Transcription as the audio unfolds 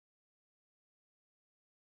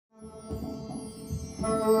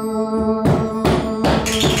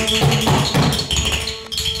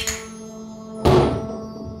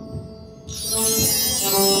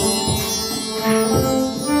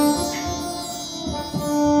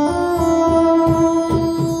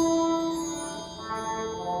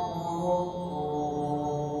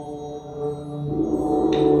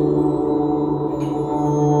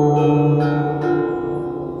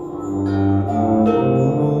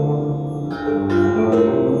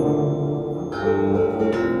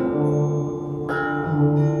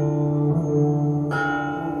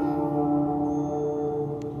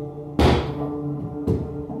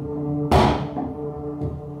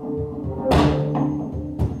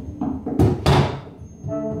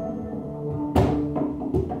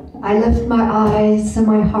I lift my eyes and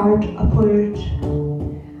my heart upward.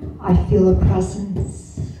 I feel a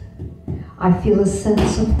presence. I feel a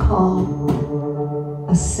sense of calm,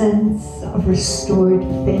 a sense of restored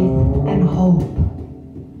faith and hope.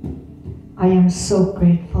 I am so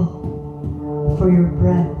grateful for your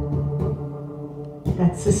breath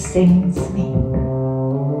that sustains me.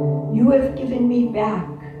 You have given me back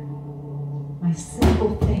my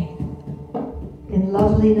simple faith in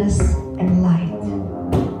loveliness and light.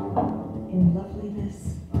 In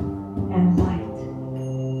loveliness and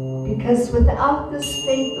light. Because without this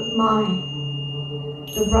faith of mine,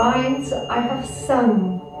 the rhymes I have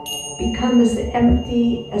sung become as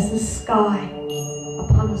empty as the sky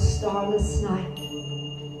upon a starless night.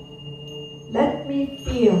 Let me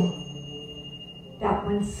feel that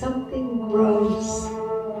when something grows,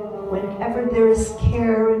 whenever there is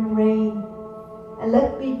care and rain, and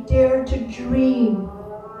let me dare to dream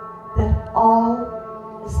that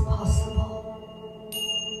all is possible.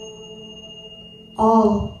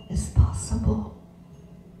 All is possible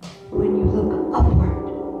when you look upward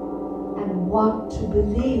and want to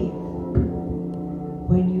believe.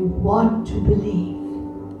 When you want to believe.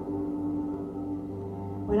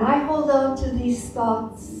 When I hold on to these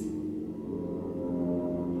thoughts,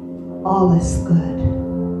 all is good.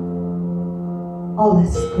 All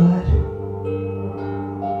is good.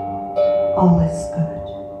 All is good.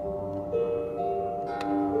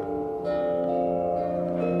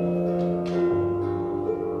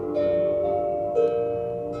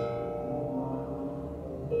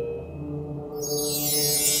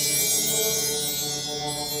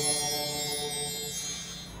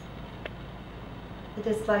 It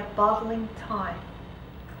is like bottling time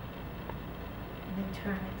in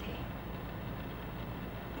eternity.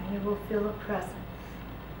 And you will feel a presence.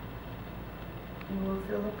 You will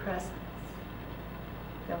feel a presence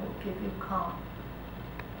that will give you calm.